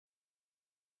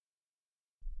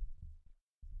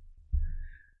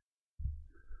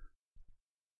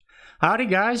Howdy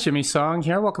guys, Jimmy Song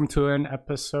here. Welcome to an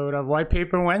episode of White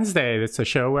Paper Wednesday. It's a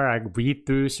show where I read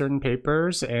through certain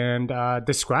papers and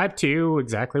describe to you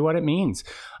exactly what it means.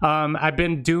 I've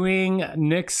been doing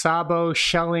Nick Szabo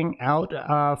shelling out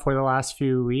for the last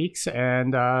few weeks,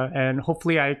 and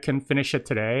hopefully I can finish it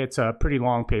today. It's a pretty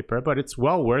long paper, but it's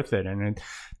well worth it, and it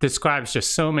describes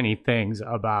just so many things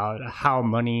about how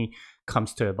money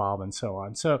comes to evolve and so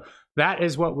on. So that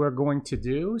is what we're going to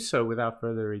do. So without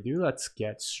further ado, let's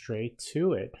get straight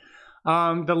to it.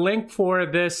 The link for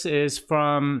this is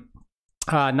from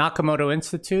Nakamoto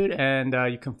Institute, and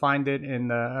you can find it in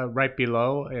the right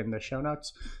below in the show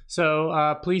notes.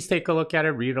 So please take a look at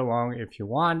it, read along if you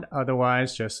want.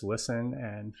 Otherwise, just listen,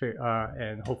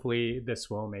 and hopefully this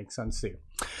will make sense to you.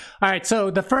 All right,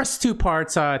 so the first two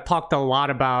parts talked a lot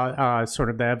about sort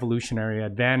of the evolutionary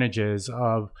advantages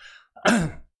of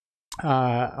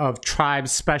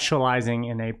tribes specializing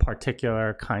in a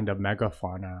particular kind of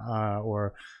megafauna,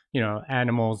 or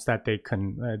animals that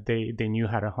they knew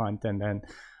how to hunt, and then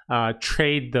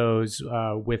trade those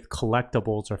with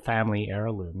collectibles or family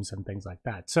heirlooms and things like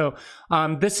that. So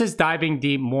this is diving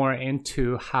deep more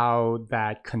into how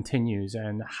that continues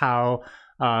and how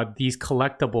these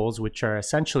collectibles, which are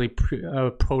essentially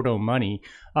proto money,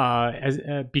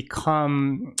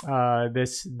 become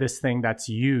this thing that's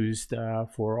used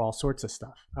for all sorts of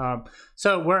stuff.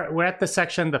 So we're at the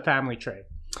section, the family trade.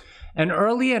 An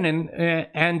early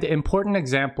and important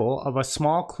example of a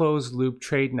small closed-loop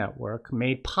trade network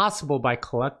made possible by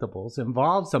collectibles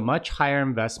involves a much higher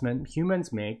investment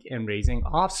humans make in raising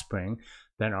offspring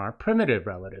than our primitive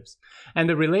relatives, and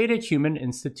the related human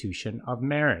institution of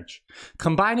marriage.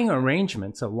 Combining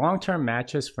arrangements of long-term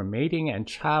matches for mating and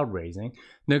child raising,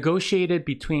 negotiated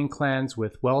between clans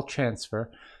with wealth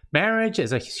transfer, marriage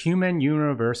is a human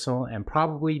universal and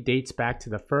probably dates back to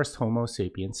the first Homo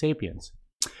sapiens sapiens.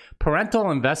 Parental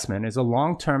investment is a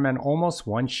long-term and almost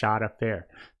one-shot affair.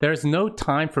 There is no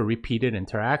time for repeated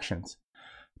interactions.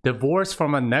 Divorce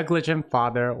from a negligent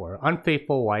father or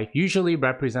unfaithful wife usually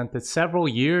represented several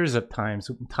years of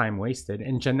time wasted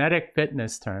in genetic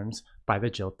fitness terms by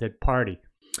the jilted party.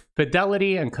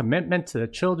 Fidelity and commitment to the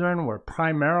children were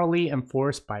primarily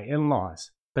enforced by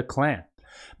in-laws, the clan.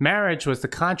 Marriage was the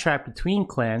contract between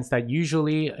clans that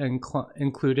usually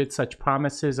included such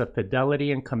promises of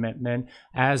fidelity and commitment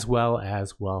as well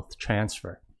as wealth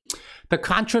transfer. The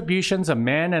contributions a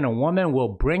man and a woman will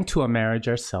bring to a marriage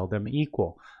are seldom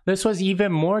equal. This was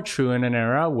even more true in an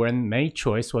era when mate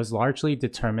choice was largely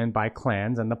determined by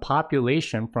clans and the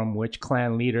population from which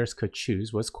clan leaders could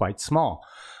choose was quite small.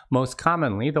 Most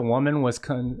commonly, the woman was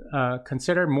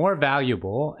considered more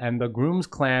valuable, and the groom's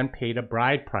clan paid a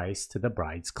bride price to the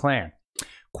bride's clan.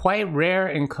 Quite rare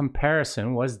in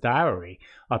comparison was dowry,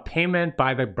 a payment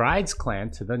by the bride's clan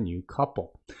to the new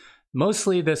couple.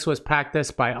 Mostly this was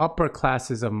practiced by upper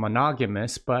classes of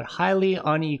monogamous but highly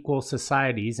unequal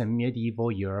societies in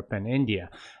medieval Europe and India,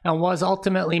 and was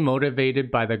ultimately motivated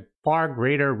by the far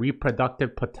greater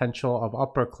reproductive potential of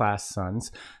upper-class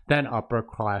sons than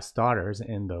upper-class daughters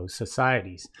in those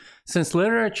societies. Since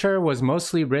literature was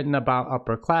mostly written about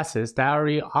upper classes,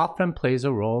 dowry often plays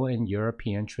a role in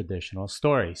European traditional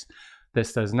stories.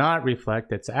 This does not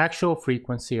reflect its actual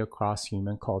frequency across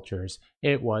human cultures.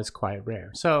 It was quite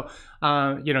rare. So,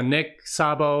 Nick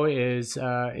Szabo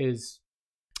is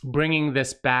bringing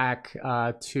this back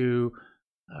to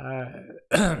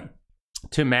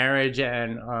marriage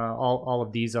and all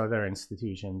of these other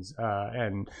institutions,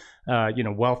 and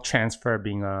wealth transfer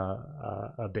being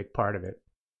a big part of it.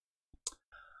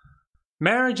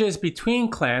 Marriages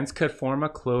between clans could form a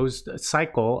closed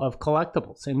cycle of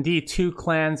collectibles. Indeed, two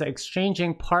clans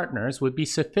exchanging partners would be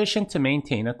sufficient to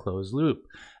maintain a closed loop,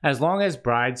 as long as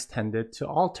brides tended to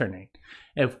alternate.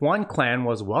 If one clan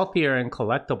was wealthier in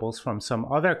collectibles from some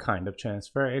other kind of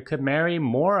transfer, it could marry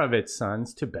more of its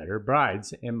sons to better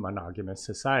brides in monogamous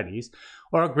societies,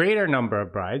 or a greater number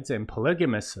of brides in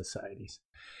polygamous societies.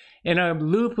 In a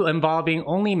loop involving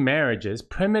only marriages,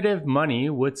 primitive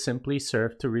money would simply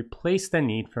serve to replace the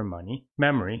need for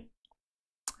memory,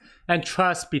 and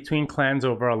trust between clans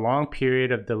over a long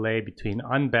period of delay between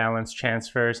unbalanced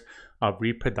transfers of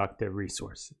reproductive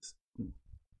resources.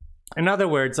 In other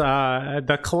words,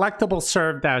 the collectible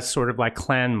served as sort of like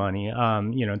clan money,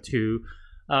 to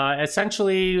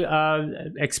essentially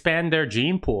expand their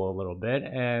gene pool a little bit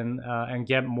and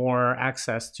get more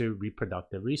access to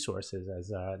reproductive resources,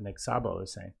 as Nick Szabo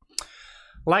is saying.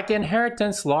 Like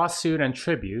inheritance, lawsuit, and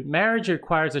tribute, marriage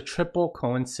requires a triple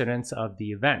coincidence of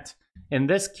the event. In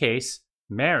this case,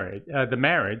 the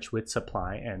marriage with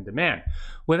supply and demand.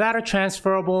 Without a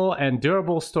transferable and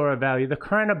durable store of value, the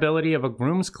current ability of a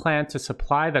groom's clan to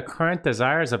supply the current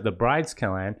desires of the bride's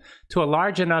clan to a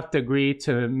large enough degree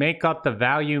to make up the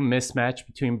value mismatch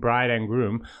between bride and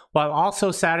groom, while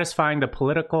also satisfying the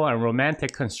political and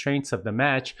romantic constraints of the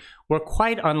match, were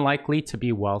quite unlikely to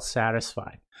be well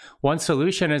satisfied. One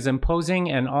solution is imposing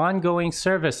an ongoing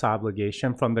service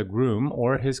obligation from the groom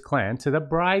or his clan to the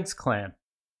bride's clan.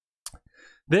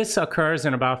 This occurs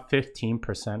in about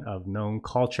 15% of known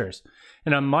cultures.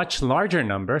 In a much larger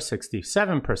number,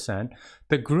 67%,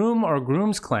 the groom or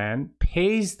groom's clan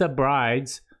pays the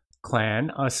bride's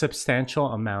clan a substantial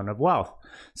amount of wealth.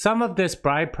 Some of this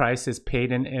bride price is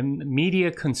paid in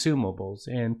immediate consumables,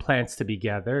 in plants to be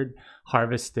gathered,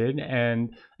 harvested,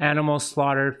 and animals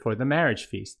slaughtered for the marriage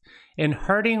feast. In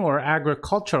herding or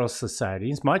agricultural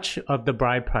societies, much of the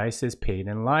bride price is paid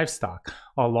in livestock,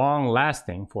 a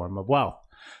long-lasting form of wealth.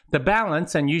 The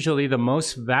balance, and usually the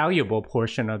most valuable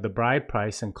portion of the bride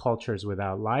price in cultures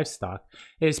without livestock,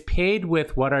 is paid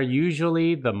with what are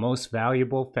usually the most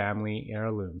valuable family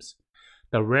heirlooms.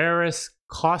 The rarest,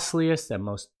 costliest, and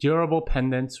most durable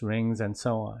pendants, rings, and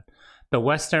so on. The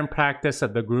Western practice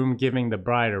of the groom giving the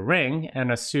bride a ring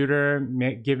and a suitor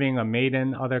giving a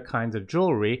maiden other kinds of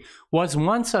jewelry was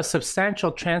once a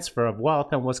substantial transfer of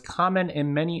wealth and was common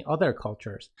in many other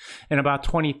cultures. In about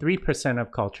 23%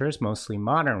 of cultures, mostly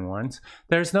modern ones,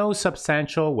 there's no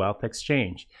substantial wealth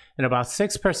exchange. In about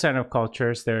 6% of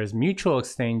cultures, there is mutual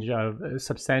exchange of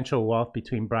substantial wealth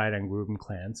between bride and groom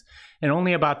clans. In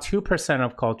only about 2%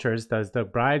 of cultures does the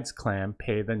bride's clan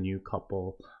pay the new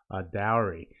couple a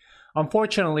dowry.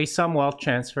 Unfortunately, some wealth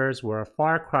transfers were a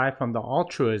far cry from the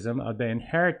altruism of the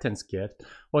inheritance gift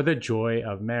or the joy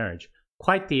of marriage.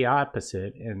 Quite the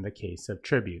opposite in the case of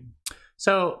tribute.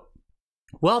 So,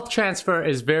 wealth transfer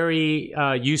is very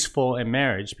useful in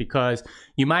marriage because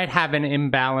you might have an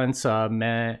imbalance of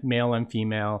male and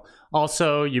female.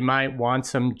 Also, you might want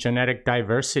some genetic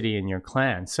diversity in your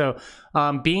clan. So,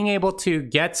 being able to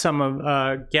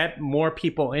get more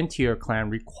people into your clan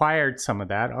required some of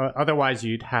that. Otherwise,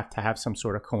 you'd have to have some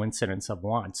sort of coincidence of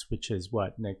wants, which is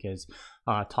what Nick is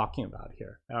talking about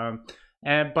here.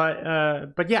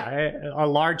 But yeah, a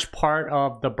large part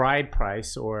of the bride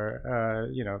price, or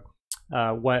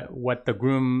what the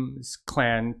groom's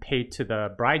clan paid to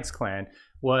the bride's clan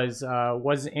was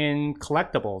in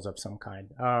collectibles of some kind,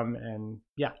 and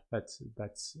yeah,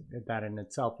 that in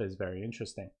itself is very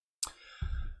interesting.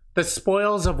 The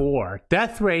spoils of war.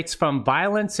 Death rates from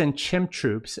violence in chimp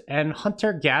troops and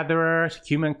hunter-gatherer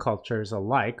human cultures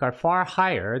alike are far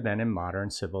higher than in modern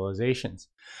civilizations.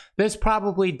 This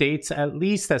probably dates at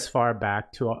least as far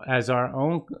back as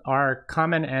our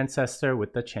common ancestor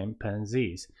with the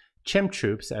chimpanzees. Chimp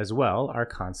troops, as well, are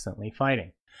constantly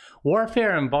fighting.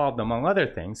 Warfare involved, among other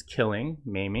things, killing,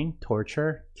 maiming,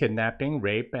 torture, kidnapping,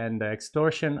 rape, and the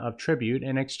extortion of tribute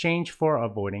in exchange for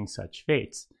avoiding such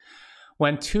fates.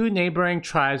 When two neighboring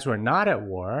tribes were not at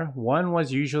war, one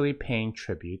was usually paying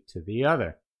tribute to the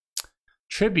other.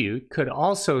 Tribute could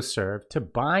also serve to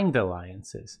bind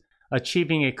alliances,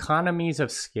 achieving economies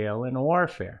of scale in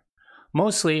warfare.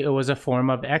 Mostly, it was a form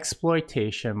of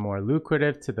exploitation more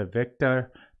lucrative to the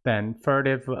victor than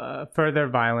further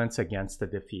violence against the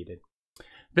defeated.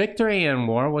 Victory in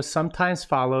war was sometimes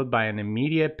followed by an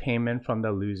immediate payment from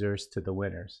the losers to the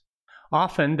winners.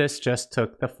 Often this just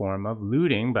took the form of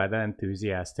looting by the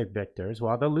enthusiastic victors,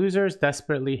 while the losers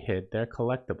desperately hid their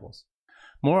collectibles.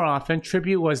 More often,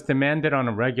 tribute was demanded on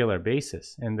a regular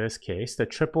basis. In this case, the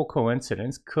triple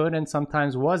coincidence could and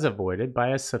sometimes was avoided by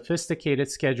a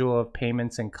sophisticated schedule of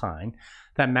payments in kind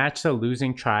that matched the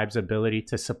losing tribe's ability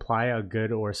to supply a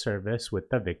good or service with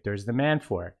the victor's demand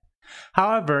for it.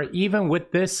 However, even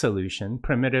with this solution,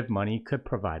 primitive money could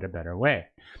provide a better way,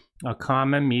 a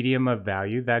common medium of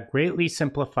value that greatly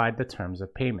simplified the terms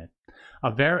of payment.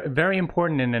 Very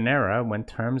important in an era when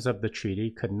terms of the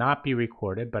treaty could not be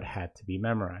recorded but had to be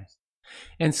memorized.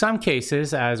 In some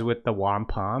cases, as with the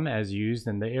wampum as used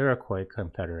in the Iroquois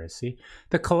Confederacy,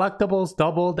 the collectibles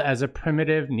doubled as a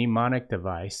primitive mnemonic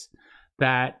device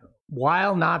that,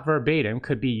 while not verbatim,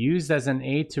 could be used as an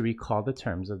aid to recall the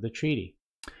terms of the treaty.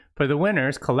 For the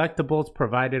winners, collectibles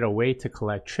provided a way to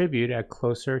collect tribute at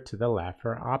closer to the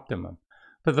Laffer optimum.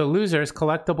 For the losers,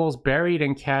 collectibles buried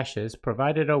in caches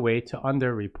provided a way to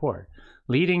underreport,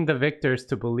 leading the victors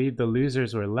to believe the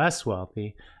losers were less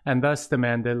wealthy and thus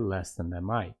demanded less than they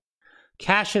might.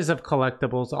 Caches of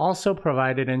collectibles also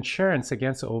provided insurance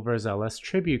against overzealous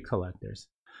tribute collectors.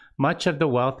 Much of the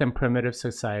wealth in primitive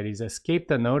societies escaped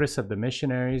the notice of the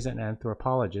missionaries and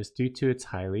anthropologists due to its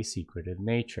highly secretive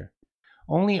nature.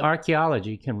 Only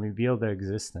archaeology can reveal the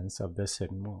existence of this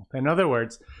hidden wealth. In other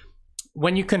words,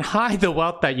 when you can hide the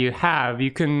wealth that you have,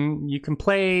 you can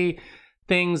play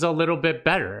things a little bit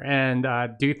better and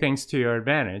do things to your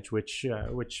advantage, which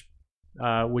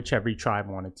every tribe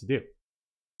wanted to do.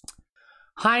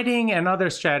 Hiding and other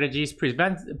strategies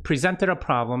presented a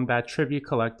problem that tribute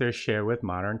collectors share with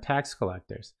modern tax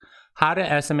collectors: how to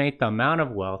estimate the amount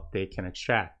of wealth they can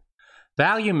extract.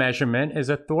 Value measurement is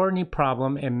a thorny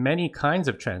problem in many kinds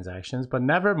of transactions, but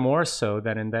never more so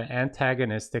than in the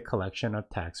antagonistic collection of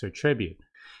tax or tribute.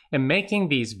 In making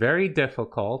these very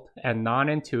difficult and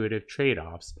non-intuitive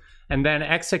trade-offs, and then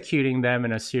executing them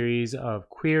in a series of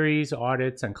queries,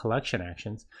 audits, and collection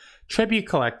actions, tribute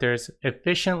collectors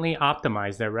efficiently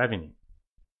optimize their revenue,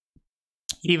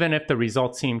 even if the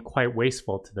results seem quite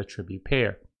wasteful to the tribute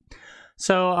payer.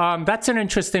 So that's an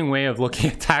interesting way of looking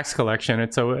at tax collection.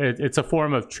 It's a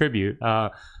form of tribute,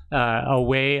 a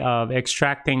way of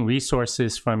extracting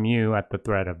resources from you at the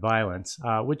threat of violence,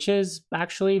 which is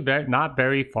actually not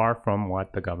very far from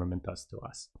what the government does to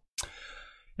us.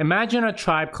 Imagine a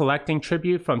tribe collecting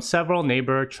tribute from several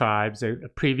neighbor tribes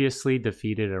it previously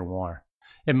defeated in war.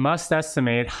 It must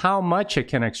estimate how much it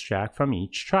can extract from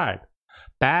each tribe.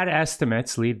 Bad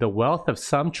estimates leave the wealth of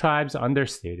some tribes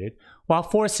understated, while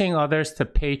forcing others to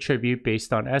pay tribute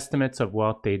based on estimates of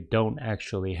wealth they don't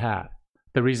actually have.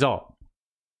 The result: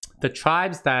 the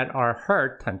tribes that are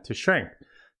hurt tend to shrink.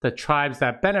 The tribes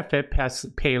that benefit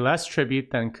pay less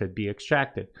tribute than could be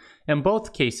extracted. In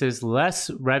both cases, less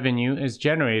revenue is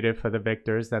generated for the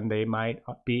victors than they might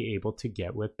be able to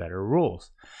get with better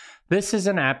rules. This is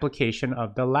an application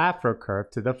of the Laffer curve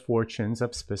to the fortunes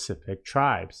of specific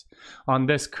tribes. On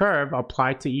this curve,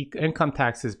 applied to income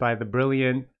taxes by the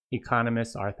brilliant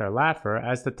economist Arthur Laffer,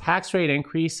 as the tax rate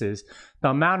increases, the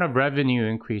amount of revenue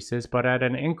increases, but at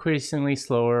an increasingly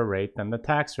slower rate than the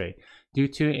tax rate, due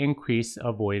to increased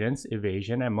avoidance,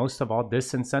 evasion, and most of all,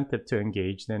 disincentive to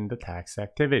engage in the tax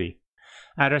activity.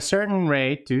 At a certain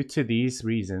rate, due to these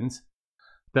reasons,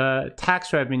 the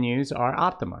tax revenues are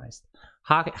optimized.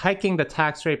 Hiking the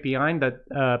tax rate beyond the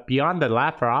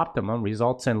Laffer optimum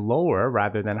results in lower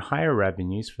rather than higher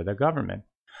revenues for the government.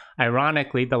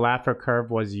 Ironically, the Laffer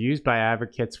curve was used by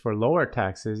advocates for lower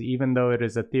taxes, even though it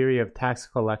is a theory of tax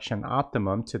collection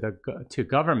optimum to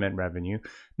government revenue,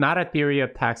 not a theory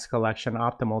of tax collection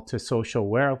optimal to social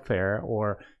welfare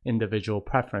or individual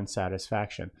preference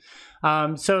satisfaction.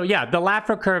 So yeah, the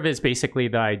Laffer curve is basically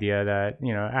the idea that,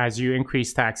 you know, as you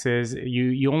increase taxes,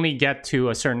 you only get to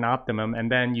a certain optimum, and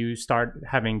then you start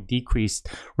having decreased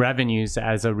revenues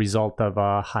as a result of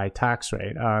a high tax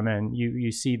rate. And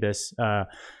you see this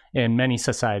in many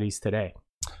societies today.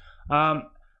 On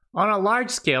a large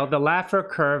scale, the Laffer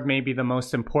curve may be the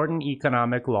most important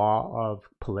economic law of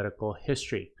political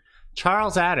history.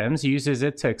 Charles Adams uses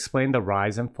it to explain the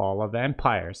rise and fall of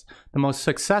empires. The most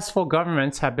successful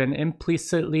governments have been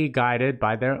implicitly guided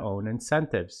by their own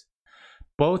incentives,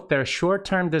 both their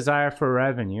short-term desire for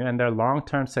revenue and their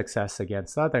long-term success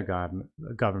against other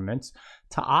governments,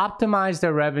 to optimize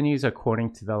their revenues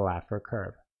according to the Laffer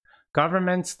curve.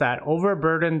 Governments that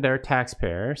overburdened their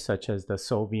taxpayers, such as the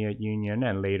Soviet Union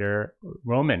and later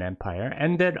Roman Empire,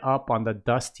 ended up on the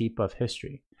dust heap of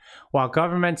history, while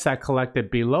governments that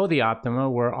collected below the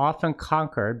optimum were often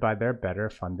conquered by their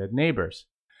better-funded neighbors.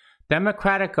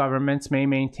 Democratic governments may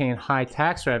maintain high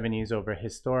tax revenues over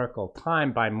historical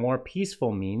time by more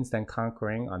peaceful means than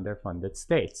conquering underfunded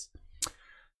states.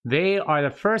 They are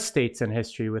the first states in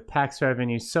history with tax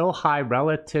revenues so high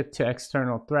relative to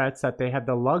external threats that they had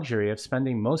the luxury of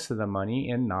spending most of the money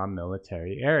in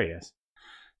non-military areas.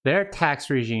 Their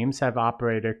tax regimes have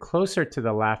operated closer to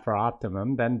the Laffer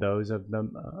optimum than those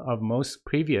of most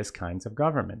previous kinds of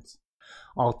governments.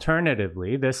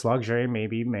 Alternatively, this luxury may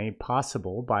be made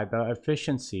possible by the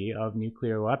efficiency of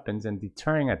nuclear weapons in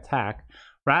deterring attack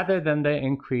rather than the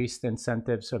increased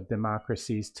incentives of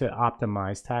democracies to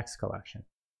optimize tax collection.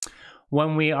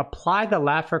 When we apply the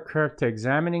Laffer curve to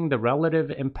examining the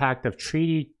relative impact of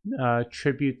tribute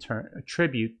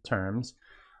terms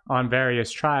on various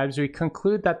tribes, we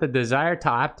conclude that the desire to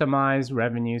optimize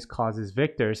revenues causes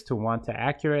victors to want to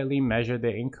accurately measure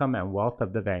the income and wealth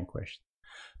of the vanquished.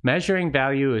 Measuring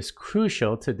value is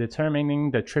crucial to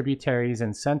determining the tributaries'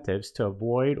 incentives to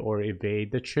avoid or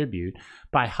evade the tribute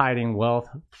by hiding wealth,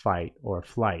 fight, or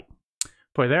flight.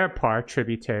 For their part,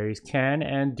 tributaries can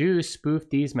and do spoof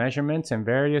these measurements in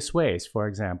various ways, for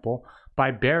example,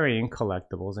 by burying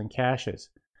collectibles in caches.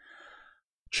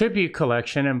 Tribute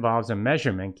collection involves a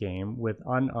measurement game with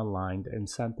unaligned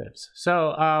incentives.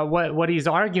 So what he's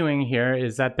arguing here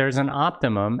is that there's an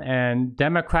optimum, and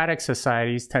democratic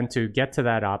societies tend to get to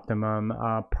that optimum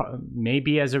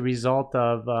maybe as a result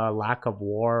of lack of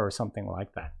war or something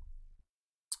like that.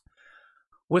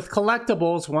 With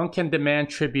collectibles, one can demand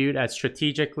tribute at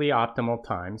strategically optimal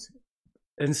times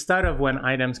instead of when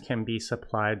items can be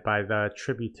supplied by the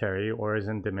tributary or is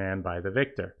in demand by the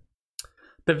victor.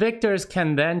 The victors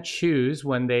can then choose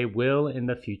when they will in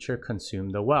the future consume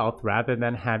the wealth rather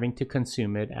than having to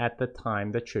consume it at the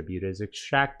time the tribute is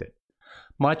extracted.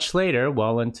 Much later,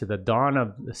 well into the dawn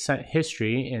of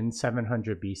history in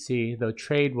 700 BC, though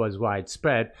trade was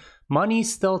widespread, money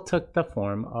still took the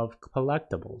form of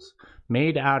collectibles,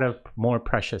 made out of more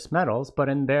precious metals, but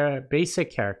in their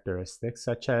basic characteristics,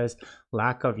 such as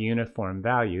lack of uniform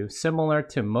value, similar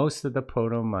to most of the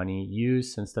proto-money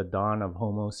used since the dawn of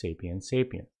Homo sapiens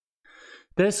sapiens.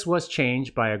 This was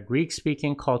changed by a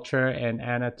Greek-speaking culture in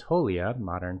Anatolia,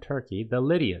 modern Turkey, the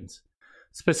Lydians.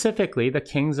 Specifically, the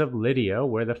kings of Lydia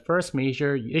were the first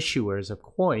major issuers of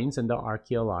coins in the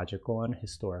archaeological and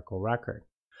historical record.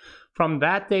 From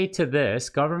that day to this,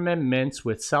 government mints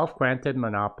with self-granted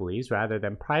monopolies rather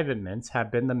than private mints have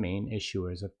been the main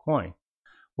issuers of coin.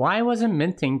 Why wasn't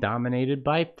minting dominated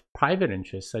by private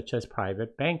interests such as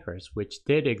private bankers, which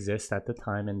did exist at the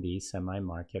time in these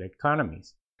semi-market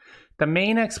economies? The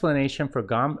main explanation for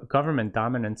government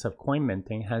dominance of coin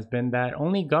minting has been that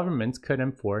only governments could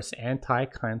enforce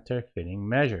anti-counterfeiting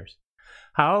measures.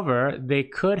 However, they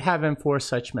could have enforced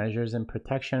such measures in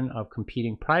protection of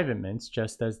competing private mints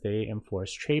just as they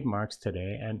enforce trademarks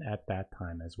today and at that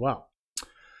time as well.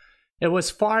 It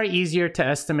was far easier to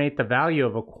estimate the value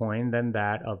of a coin than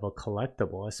that of a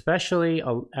collectible, especially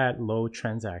at low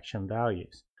transaction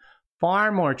values.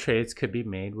 Far more trades could be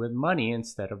made with money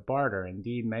instead of barter.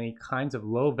 Indeed, many kinds of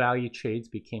low-value trades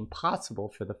became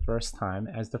possible for the first time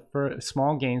as the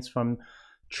small gains from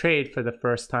trade for the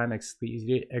first time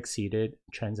exceeded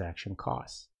transaction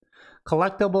costs.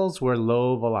 Collectibles were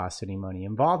low-velocity money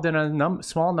involved in a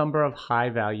small number of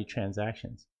high-value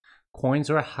transactions.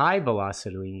 Coins were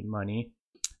high-velocity money,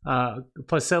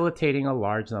 facilitating a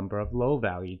large number of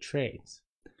low-value trades.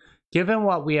 Given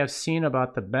what we have seen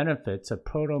about the benefits of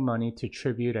proto-money to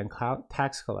tribute and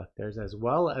tax collectors, as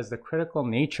well as the critical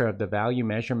nature of the value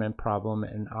measurement problem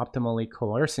in optimally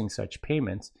coercing such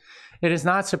payments, it is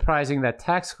not surprising that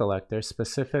tax collectors,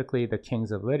 specifically the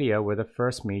kings of Lydia, were the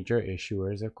first major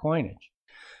issuers of coinage.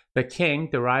 The king,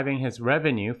 deriving his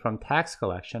revenue from tax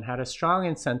collection, had a strong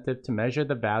incentive to measure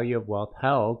the value of wealth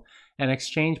held and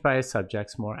exchanged by his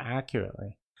subjects more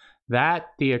accurately. That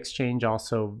the exchange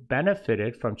also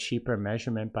benefited from cheaper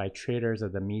measurement by traders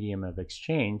of the medium of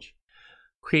exchange,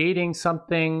 creating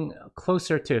something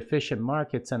closer to efficient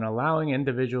markets and allowing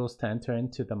individuals to enter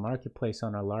into the marketplace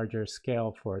on a larger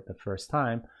scale for the first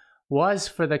time, was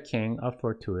for the king a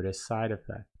fortuitous side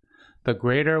effect. The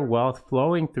greater wealth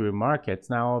flowing through markets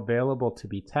now available to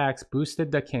be taxed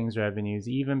boosted the king's revenues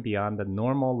even beyond the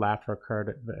normal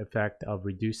Laffer-Kurth effect of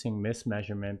reducing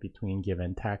mismeasurement between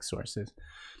given tax sources.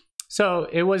 So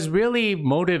it was really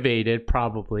motivated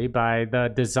probably by the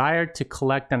desire to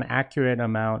collect an accurate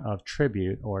amount of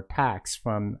tribute or tax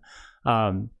from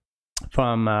the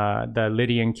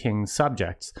Lydian king's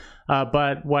subjects.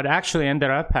 But what actually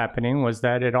ended up happening was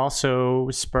that it also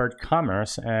spurred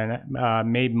commerce and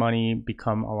made money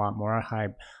become a lot more high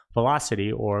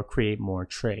velocity or create more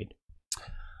trade.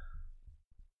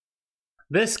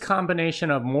 This combination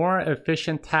of more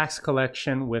efficient tax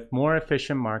collection with more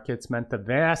efficient markets meant a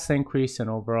vast increase in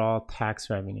overall tax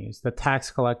revenues. The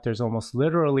tax collectors almost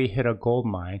literally hit a gold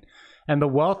mine, and the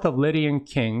wealth of Lydian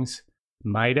kings,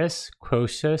 Midas,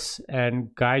 Croesus,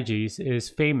 and Gyges, is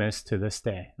famous to this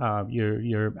day.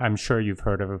 I'm sure you've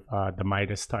heard of the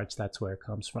Midas touch. That's where it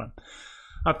comes from.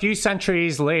 A few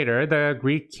centuries later, the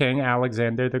Greek king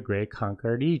Alexander the Great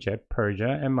conquered Egypt,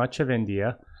 Persia, and much of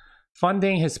India,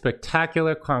 funding his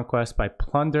spectacular conquest by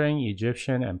plundering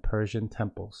Egyptian and Persian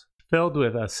temples, filled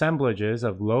with assemblages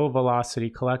of low-velocity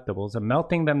collectibles and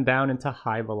melting them down into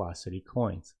high-velocity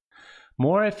coins.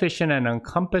 More efficient and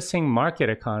encompassing market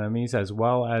economies, as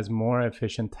well as more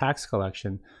efficient tax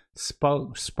collection,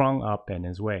 sprung up in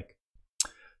his wake.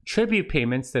 Tribute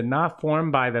payments did not form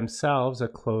by themselves a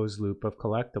closed loop of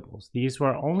collectibles. These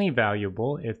were only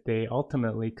valuable if they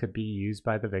ultimately could be used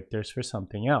by the victors for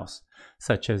something else,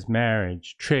 such as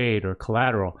marriage, trade, or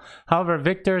collateral. However,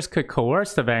 victors could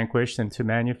coerce the vanquished into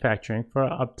manufacturing for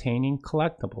obtaining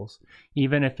collectibles,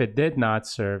 even if it did not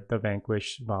serve the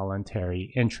vanquished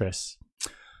voluntary interests.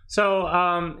 So,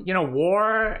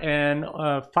 war and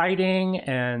fighting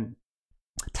and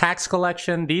tax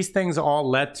collection, these things all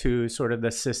led to sort of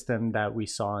the system that we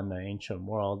saw in the ancient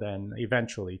world and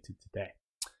eventually to today.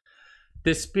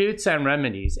 Disputes and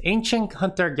remedies. Ancient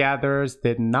hunter-gatherers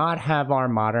did not have our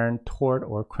modern tort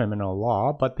or criminal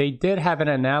law, but they did have an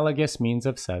analogous means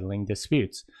of settling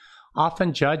disputes,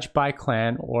 often judged by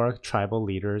clan or tribal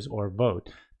leaders or vote,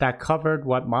 that covered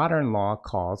what modern law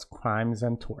calls crimes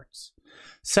and torts.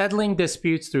 Settling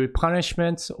disputes through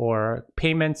punishments or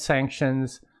payments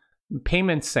sanctioned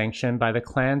by the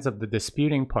clans of the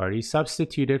disputing party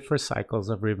substituted for cycles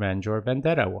of revenge or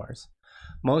vendetta wars.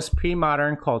 Most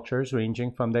pre-modern cultures,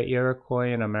 ranging from the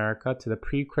Iroquois in America to the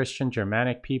pre-Christian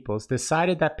Germanic peoples,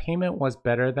 decided that payment was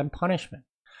better than punishment.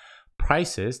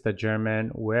 Prices, the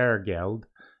German Wehrgeld,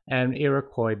 and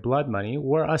Iroquois blood money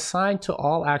were assigned to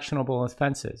all actionable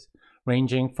offenses,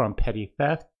 ranging from petty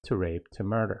theft to rape to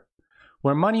murder.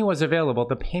 Where money was available,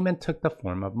 the payment took the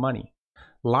form of money.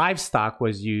 Livestock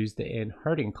was used in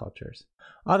herding cultures.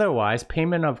 Otherwise,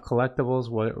 payment of collectibles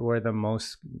were the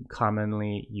most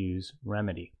commonly used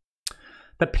remedy.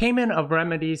 The payment of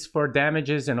remedies for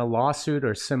damages in a lawsuit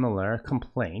or similar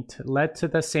complaint led to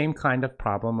the same kind of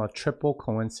problem of triple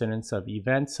coincidence of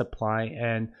event, supply,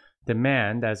 and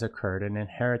demand as occurred in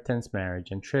inheritance, marriage,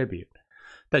 and tribute.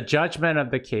 The judgment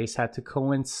of the case had to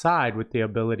coincide with the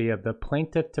ability of the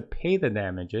plaintiff to pay the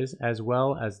damages, as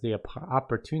well as the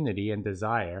opportunity and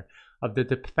desire of the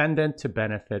defendant to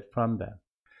benefit from them.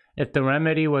 If the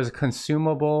remedy was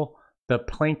consumable the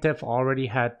plaintiff already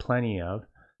had plenty of,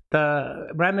 the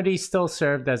remedy still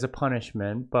served as a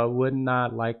punishment, but would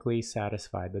not likely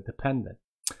satisfy the defendant,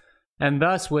 and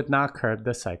thus would not curb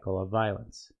the cycle of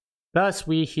violence. Thus,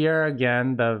 we hear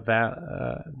again the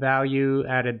value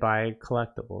added by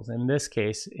collectibles, in this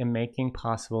case, in making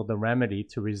possible the remedy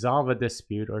to resolve a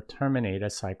dispute or terminate a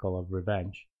cycle of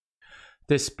revenge.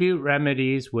 Dispute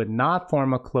remedies would not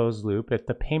form a closed loop if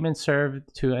the payment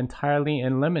served to entirely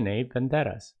eliminate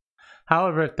vendettas.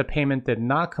 However, if the payment did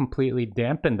not completely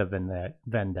dampen the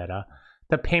vendetta,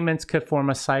 the payments could form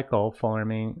a cycle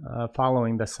following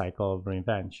the cycle of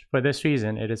revenge. For this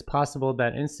reason, it is possible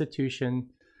that the institution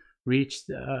reached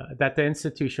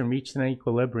an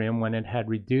equilibrium when it had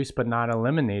reduced but not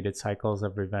eliminated cycles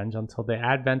of revenge until the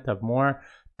advent of more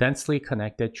densely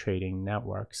connected trading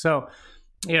networks. So,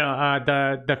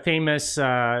 the famous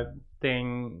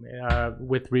thing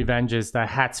with revenge is the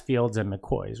Hatsfields and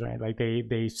McCoys, right? Like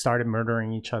they started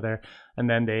murdering each other, and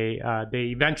then they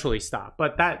eventually stopped.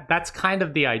 But that's kind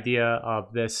of the idea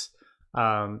of this.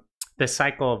 The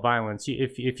cycle of violence.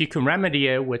 If you can remedy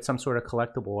it with some sort of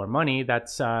collectible or money,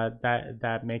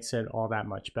 that makes it all that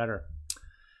much better.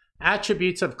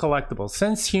 Attributes of collectibles.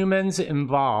 Since humans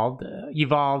evolved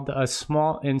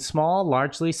in small,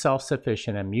 largely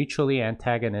self-sufficient and mutually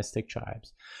antagonistic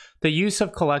tribes, the use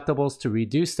of collectibles to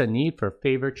reduce the need for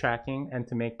favor tracking and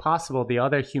to make possible the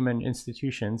other human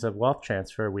institutions of wealth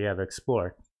transfer we have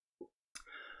explored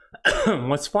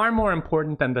was far more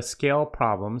important than the scale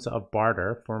problems of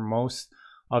barter for most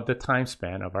of the time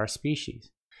span of our species.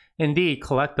 Indeed,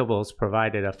 collectibles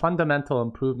provided a fundamental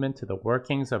improvement to the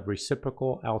workings of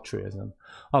reciprocal altruism,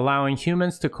 allowing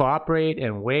humans to cooperate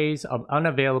in ways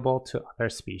unavailable to other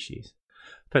species.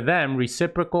 For them,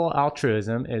 reciprocal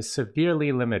altruism is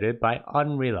severely limited by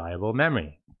unreliable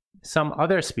memory. Some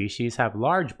other species have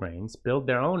large brains, build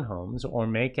their own homes, or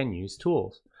make and use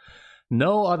tools.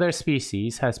 No other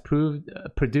species has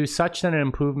produced such an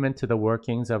improvement to the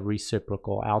workings of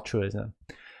reciprocal altruism.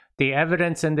 The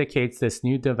evidence indicates this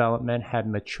new development had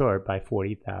matured by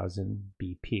 40,000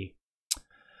 BP.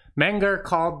 Menger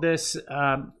called this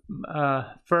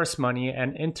first money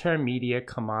an intermediate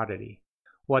commodity,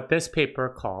 what this paper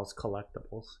calls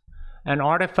collectibles. An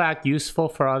artifact useful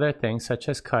for other things such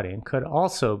as cutting could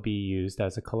also be used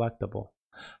as a collectible.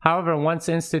 However, once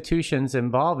institutions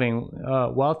involving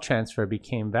wealth transfer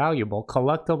became valuable,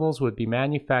 collectibles would be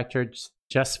manufactured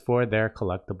just for their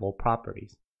collectible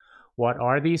properties. What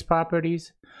are these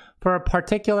properties? For a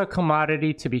particular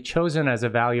commodity to be chosen as a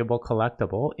valuable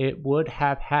collectible, it would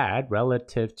have had,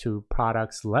 relative to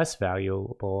products less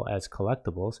valuable as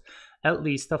collectibles, at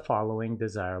least the following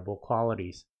desirable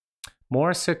qualities.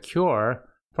 More secure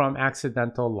from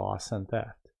accidental loss and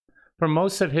theft. For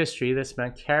most of history, this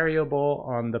meant carryable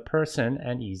on the person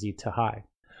and easy to hide.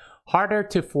 Harder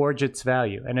to forge its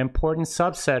value. An important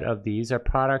subset of these are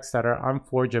products that are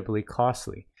unforgeably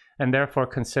costly, and therefore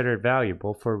considered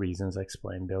valuable for reasons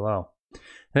explained below.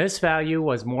 This value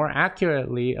was more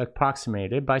accurately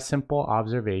approximated by simple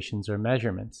observations or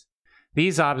measurements.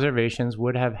 These observations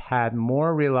would have had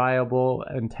more reliable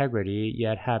integrity,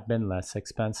 yet have been less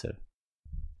expensive.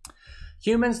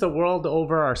 Humans the world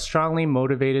over are strongly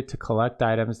motivated to collect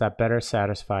items that better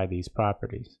satisfy these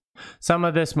properties. Some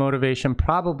of this motivation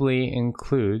probably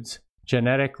includes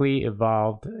genetically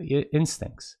evolved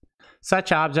instincts.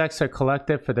 Such objects are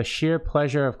collected for the sheer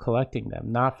pleasure of collecting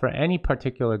them, not for any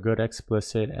particular good,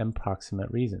 explicit, and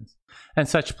proximate reasons. And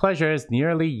such pleasure is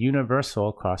nearly universal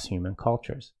across human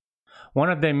cultures.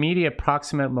 One of the immediate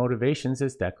proximate motivations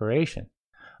is decoration.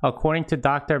 According to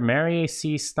Dr. Mary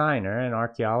C. Steiner, an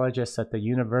archaeologist at the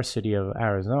University of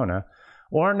Arizona,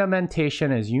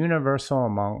 ornamentation is universal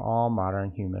among all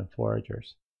modern human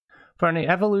foragers. For an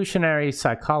evolutionary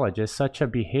psychologist, such a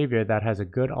behavior that has a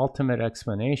good ultimate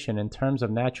explanation in terms of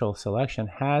natural selection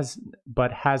has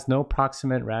no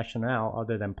proximate rationale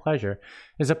other than pleasure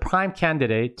is a prime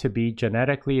candidate to be a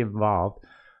genetically evolved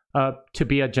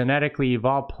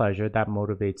pleasure that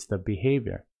motivates the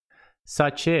behavior.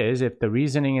 Such is, if the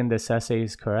reasoning in this essay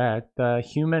is correct, the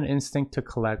human instinct to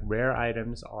collect rare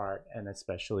items, art, and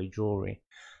especially jewelry.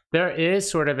 There is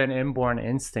sort of an inborn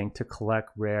instinct to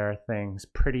collect rare things,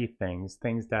 pretty things,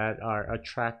 things that are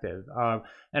attractive.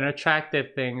 And attractive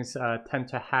things tend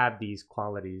to have these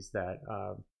qualities that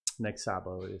Nick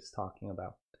Szabo is talking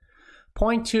about.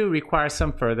 Point 2 requires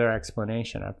some further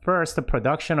explanation. At first, the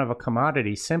production of a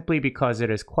commodity simply because it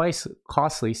is quite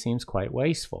costly seems quite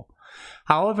wasteful.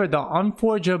 However, the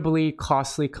unforgeably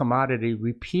costly commodity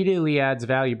repeatedly adds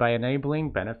value by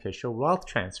enabling beneficial wealth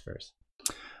transfers.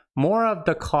 More of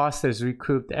the cost is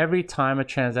recouped every time a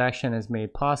transaction is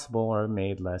made possible or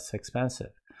made less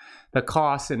expensive. The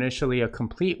cost, initially a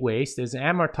complete waste, is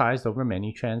amortized over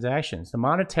many transactions. The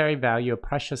monetary value of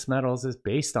precious metals is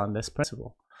based on this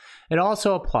principle. It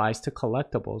also applies to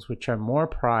collectibles, which are more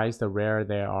prized the rarer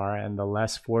they are and the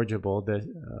less forgeable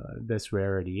this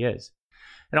rarity is.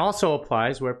 It also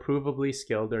applies where provably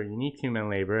skilled or unique human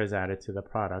labor is added to the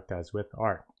product, as with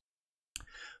art.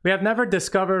 We have never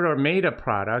discovered or made a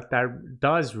product that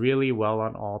does really well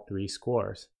on all three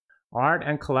scores. Art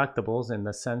and collectibles, in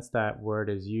the sense that word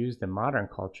is used in modern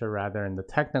culture rather in the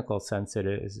technical sense it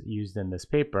is used in this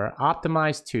paper,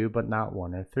 optimize 2 but not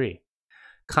 1 or 3.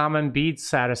 Common beads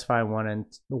satisfy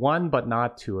 1 but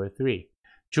not 2 or 3.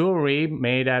 Jewelry,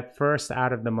 made at first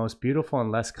out of the most beautiful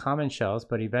and less common shells,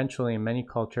 but eventually in many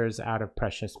cultures out of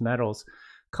precious metals,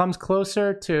 comes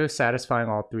closer to satisfying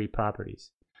all three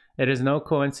properties. It is no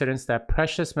coincidence that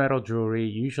precious metal jewelry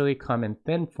usually come in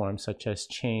thin forms such as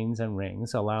chains and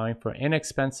rings, allowing for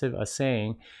inexpensive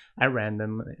assaying at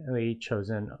randomly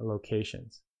chosen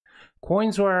locations.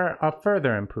 Coins were a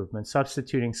further improvement,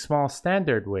 substituting small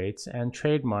standard weights and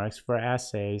trademarks for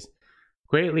assays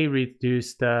greatly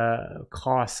reduced the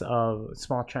costs of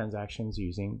small transactions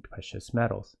using precious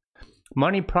metals.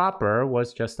 Money proper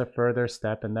was just a further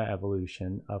step in the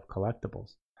evolution of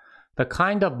collectibles. The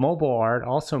kind of mobile art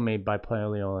also made by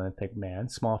Paleolithic man,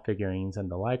 small figurines and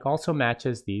the like, also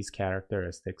matches these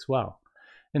characteristics well.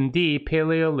 Indeed,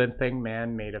 Paleolithic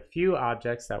man made a few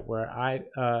objects that were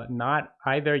not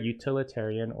either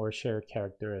utilitarian or shared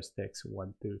characteristics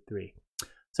 1 through 3.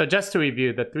 So just to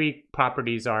review, the three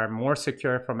properties are more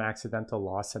secure from accidental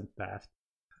loss and theft,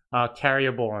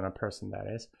 carryable on a person that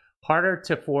is, harder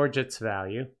to forge its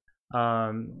value,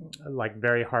 like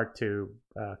very hard to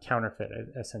counterfeit it,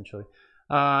 essentially.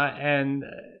 And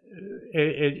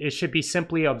it should be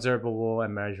simply observable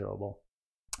and measurable.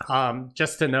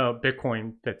 Just to note,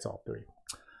 Bitcoin fits all three.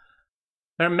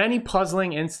 There are many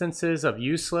puzzling instances of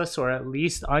useless or at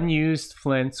least unused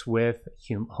flints with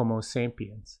Homo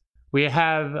sapiens. We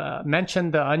have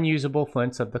mentioned the unusable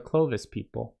flints of the Clovis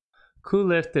people.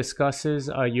 Kuliff discusses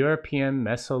a European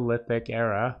Mesolithic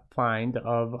era find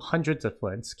of hundreds of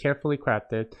flints, carefully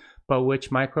crafted, but which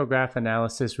micrograph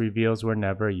analysis reveals were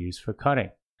never used for cutting.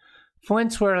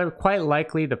 Flints were quite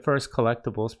likely the first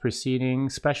collectibles preceding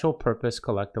special purpose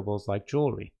collectibles like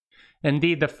jewelry.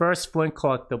 Indeed, the first flint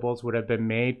collectibles would have been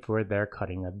made for their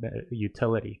cutting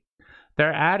utility.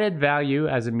 Their added value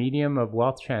as a medium of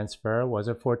wealth transfer was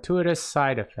a fortuitous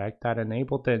side effect that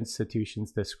enabled the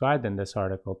institutions described in this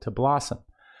article to blossom.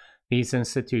 These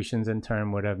institutions in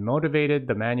turn would have motivated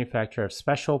the manufacture of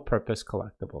special purpose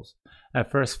collectibles. At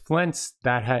first, flints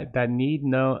that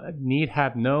need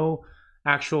have no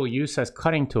actual use as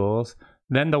cutting tools,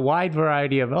 then the wide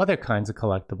variety of other kinds of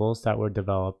collectibles that were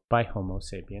developed by Homo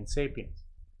sapiens sapiens.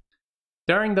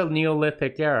 During the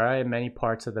Neolithic era, in many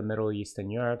parts of the Middle East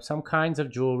and Europe, some kinds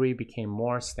of jewelry became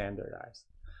more standardized,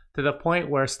 to the point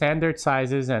where standard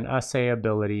sizes and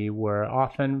assayability were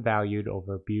often valued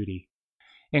over beauty.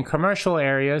 In commercial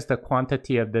areas, the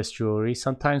quantity of this jewelry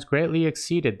sometimes greatly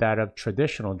exceeded that of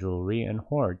traditional jewelry in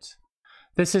hoards.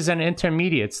 This is an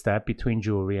intermediate step between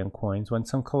jewelry and coins when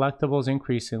some collectibles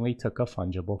increasingly took a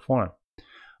fungible form.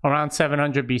 Around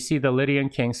 700 BC, the Lydian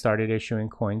king started issuing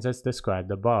coins as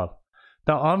described above.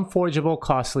 The unforgeable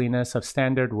costliness of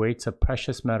standard weights of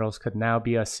precious metals could now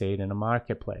be assayed in a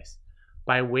marketplace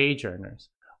by wage earners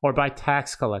or by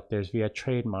tax collectors via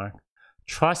trademark.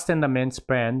 Trust in the mint's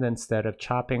brand instead of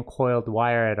chopping coiled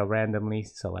wire at a randomly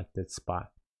selected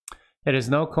spot. It is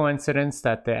no coincidence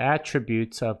that the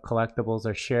attributes of collectibles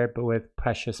are shared with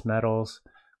precious metals,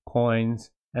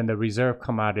 coins, and the reserve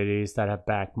commodities that have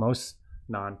backed most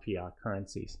non-fiat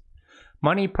currencies.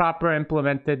 Money proper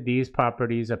implemented these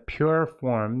properties of purer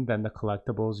form than the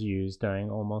collectibles used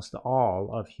during almost all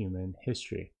of human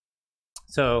history.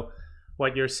 So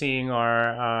what you're seeing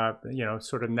are,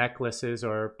 sort of necklaces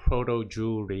or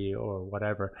proto-jewelry or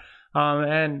whatever.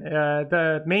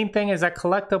 The main thing is that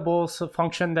collectibles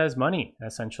functioned as money,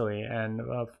 essentially, and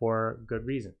for good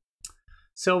reason.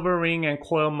 Silver ring and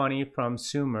coil money from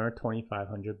Sumer,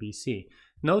 2500 BC.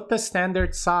 Note the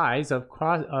standard size of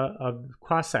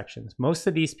cross sections. Most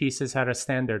of these pieces had a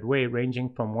standard weight ranging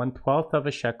from 1/12 of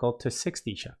a shekel to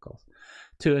 60 shekels.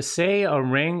 To assay a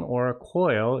ring or a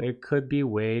coil, it could be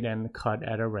weighed and cut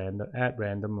at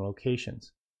random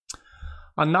locations.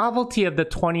 A novelty of the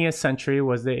 20th century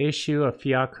was the issue of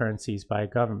fiat currencies by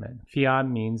government. Fiat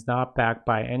means not backed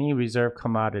by any reserve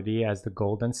commodity as the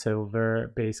gold and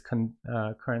silver-based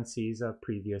currencies of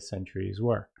previous centuries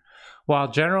were. While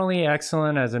generally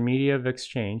excellent as a media of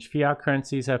exchange, fiat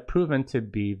currencies have proven to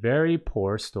be very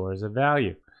poor stores of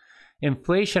value.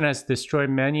 Inflation has destroyed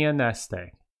many a nest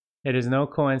egg. It is no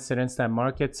coincidence that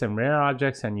markets in rare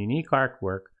objects and unique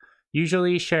artwork,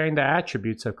 usually sharing the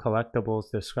attributes of collectibles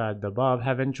described above,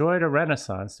 have enjoyed a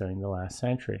renaissance during the last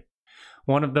century.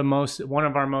 One of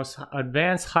our most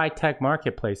advanced high-tech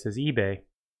marketplaces, eBay,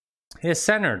 is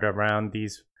centered around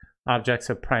these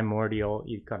objects of primordial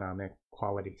economic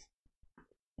qualities.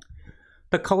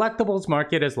 The collectibles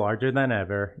market is larger than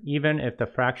ever, even if the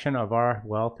fraction of our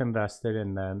wealth invested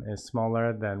in them is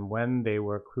smaller than when they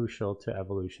were crucial to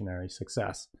evolutionary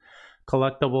success.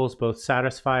 Collectibles both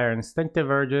satisfy our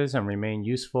instinctive urges and remain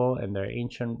useful in their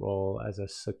ancient role as a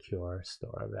secure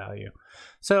store of value.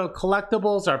 So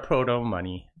collectibles are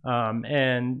proto-money,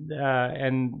 and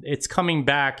it's coming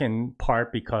back in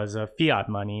part because of fiat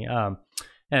money,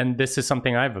 and this is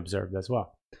something I've observed as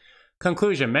well.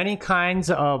 Conclusion: many kinds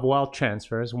of wealth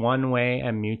transfers, one-way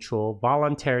and mutual,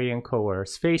 voluntary and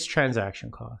coerced, face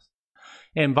transaction costs.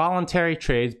 In voluntary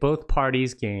trades, both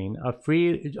parties gain.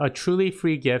 A truly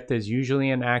free gift is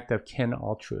usually an act of kin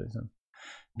altruism.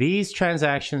 These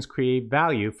transactions create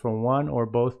value for one or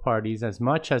both parties as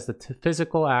much as the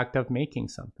physical act of making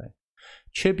something.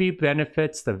 Tribute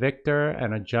benefits the victor,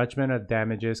 and a judgment of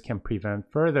damages can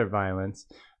prevent further violence,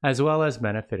 as well as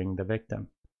benefiting the victim.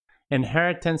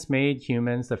 Inheritance made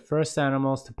humans the first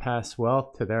animals to pass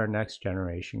wealth to their next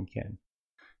generation kin.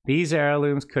 These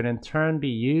heirlooms could in turn be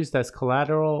used as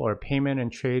collateral or payment in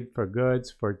trade for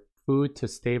goods, for food to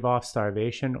stave off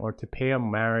starvation, or to pay a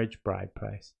marriage bride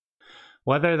price.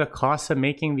 Whether the costs of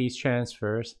making these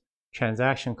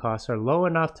transaction costs, are low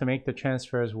enough to make the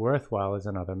transfers worthwhile is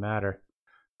another matter.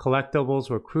 Collectibles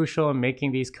were crucial in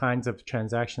making these kinds of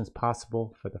transactions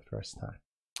possible for the first time.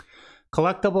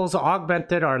 Collectibles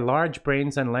augmented our large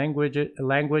brains and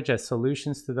language as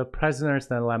solutions to the prisoner's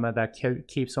dilemma that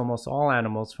keeps almost all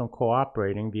animals from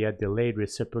cooperating via delayed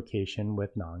reciprocation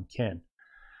with non-kin.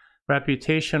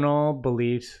 Reputational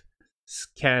beliefs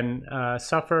can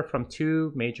suffer from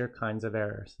two major kinds of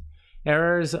errors.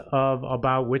 Errors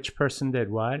about which person did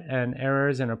what, and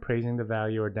errors in appraising the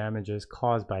value or damages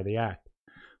caused by the act.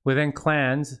 Within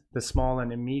clans, the small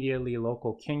and immediately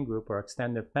local kin group or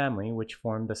extended family, which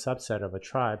formed the subset of a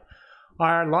tribe,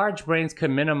 our large brains could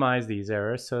minimize these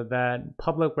errors so that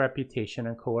public reputation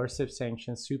and coercive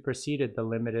sanctions superseded the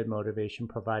limited motivation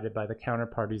provided by the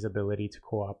counterparty's ability to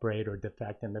cooperate or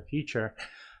defect in the future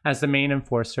as the main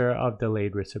enforcer of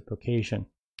delayed reciprocation.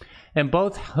 In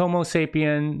both Homo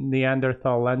sapien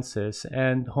neanderthalensis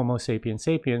and Homo sapien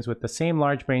sapiens with the same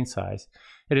large brain size,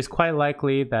 it is quite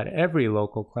likely that every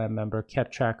local clan member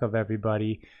kept track of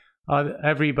everybody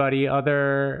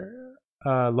other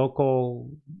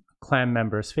local clan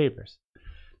members' favors.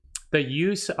 The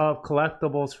use of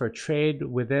collectibles for trade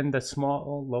within the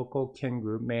small local kin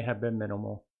group may have been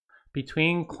minimal.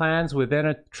 Between clans within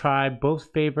a tribe,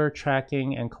 both favor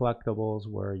tracking and collectibles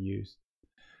were used.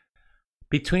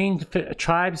 Between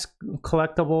tribes,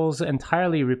 collectibles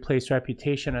entirely replaced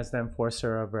reputation as the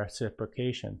enforcer of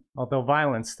reciprocation, although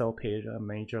violence still played a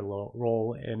major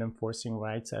role in enforcing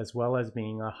rights, as well as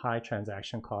being a high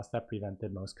transaction cost that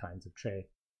prevented most kinds of trade.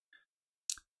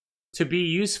 To be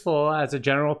useful as a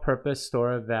general purpose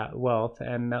store of that wealth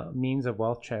and means of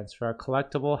wealth transfer, a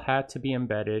collectible had to be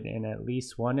embedded in at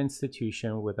least one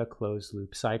institution with a closed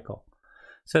loop cycle,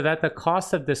 so that the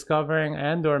cost of discovering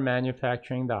and or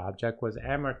manufacturing the object was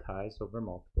amortized over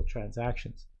multiple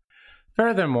transactions.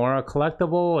 Furthermore, a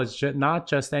collectible was not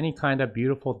just any kind of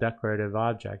beautiful decorative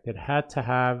object. It had to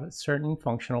have certain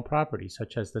functional properties,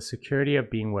 such as the security of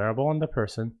being wearable on the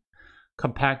person,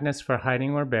 compactness for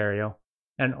hiding or burial,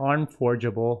 and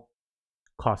unforgeable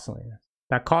costliness.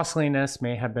 That costliness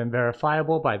may have been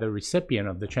verifiable by the recipient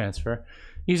of the transfer,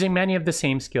 using many of the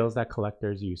same skills that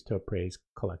collectors use to appraise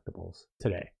collectibles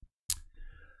today.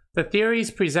 The theories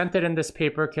presented in this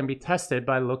paper can be tested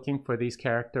by looking for these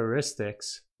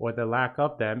characteristics, or the lack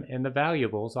of them, in the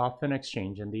valuables often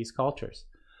exchanged in these cultures,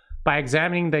 by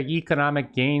examining the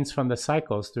economic gains from the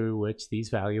cycles through which these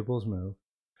valuables move,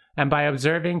 and by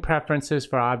observing preferences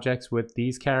for objects with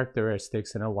these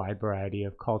characteristics in a wide variety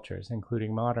of cultures,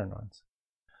 including modern ones.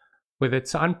 With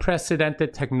its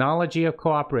unprecedented technology of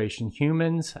cooperation,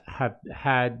 humans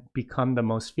had become the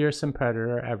most fearsome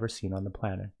predator ever seen on the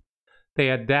planet. They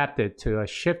adapted to a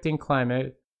shifting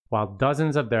climate while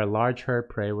dozens of their large herd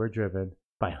prey were driven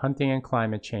by hunting and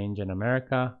climate change in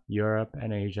America, Europe,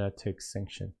 and Asia to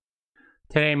extinction.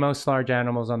 Today, most large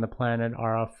animals on the planet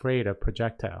are afraid of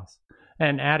projectiles,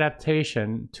 an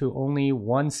adaptation to only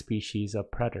one species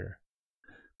of predator.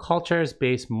 Cultures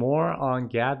based more on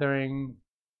gathering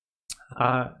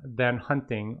than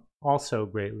hunting also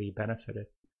greatly benefited.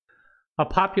 A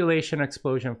population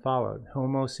explosion followed.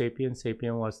 Homo sapiens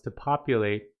sapiens was to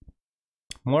populate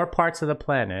more parts of the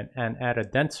planet and at a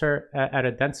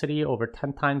density over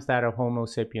 10 times that of Homo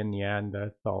sapien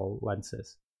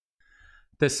neanderthalensis,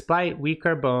 despite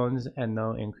weaker bones and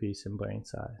no increase in brain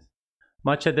size.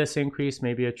 Much of this increase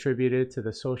may be attributed to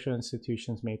the social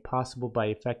institutions made possible by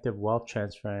effective wealth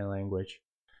transfer in language,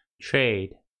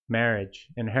 trade, marriage,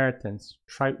 inheritance,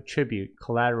 tribute,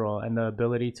 collateral, and the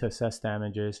ability to assess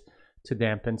damages to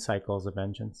dampen cycles of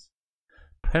vengeance.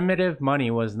 Primitive money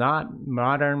was not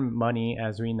modern money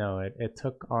as we know it. It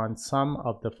took on some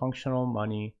of the function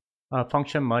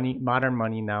modern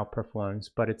money now performs,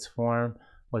 but its form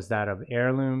was that of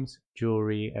heirlooms,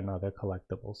 jewelry, and other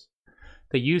collectibles.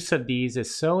 The use of these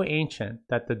is so ancient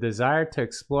that the desire to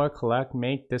explore, collect,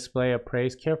 make, display,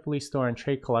 appraise, carefully store, and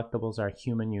trade collectibles are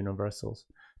human universals,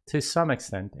 to some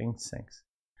extent instincts.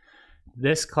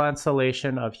 This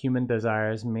constellation of human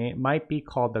desires might be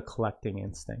called the collecting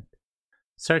instinct.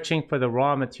 Searching for the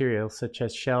raw materials such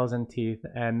as shells and teeth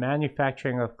and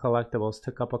manufacturing of collectibles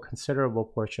took up a considerable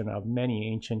portion of many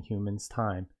ancient humans'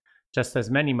 time, just as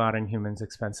many modern humans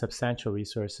expend substantial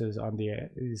resources on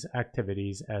these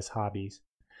activities as hobbies.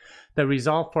 The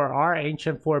result for our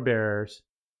ancient forebears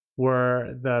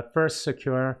were the first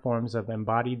secure forms of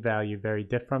embodied value, very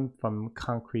different from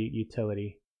concrete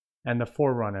utility, and the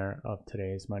forerunner of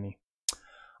today's money.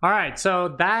 All right,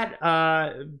 so that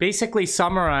basically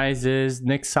summarizes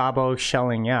Nick Szabo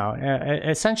shelling out.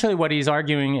 Essentially, what he's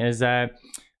arguing is that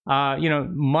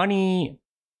money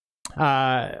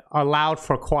allowed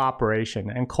for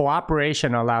cooperation, and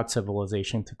cooperation allowed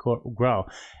civilization to grow.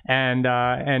 And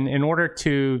in order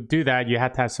to do that, you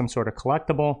had to have some sort of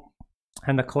collectible,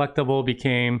 and the collectible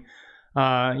became,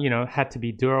 had to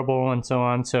be durable and so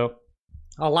on. So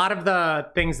a lot of the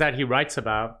things that he writes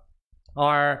about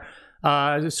are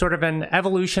sort of an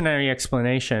evolutionary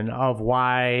explanation of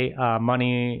why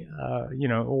money,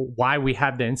 why we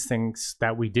have the instincts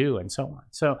that we do and so on.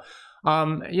 So,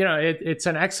 it's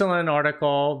an excellent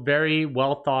article, very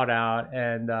well thought out,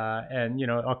 and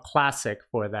a classic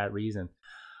for that reason.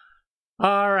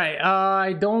 All right,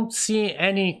 I don't see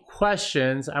any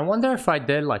questions. I wonder if I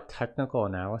did like technical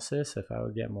analysis, if I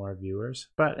would get more viewers,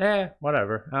 but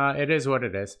whatever. It is what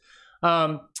it is.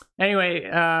 Anyway,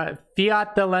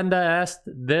 Fiat Delenda Est,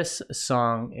 this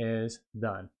song is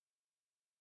done.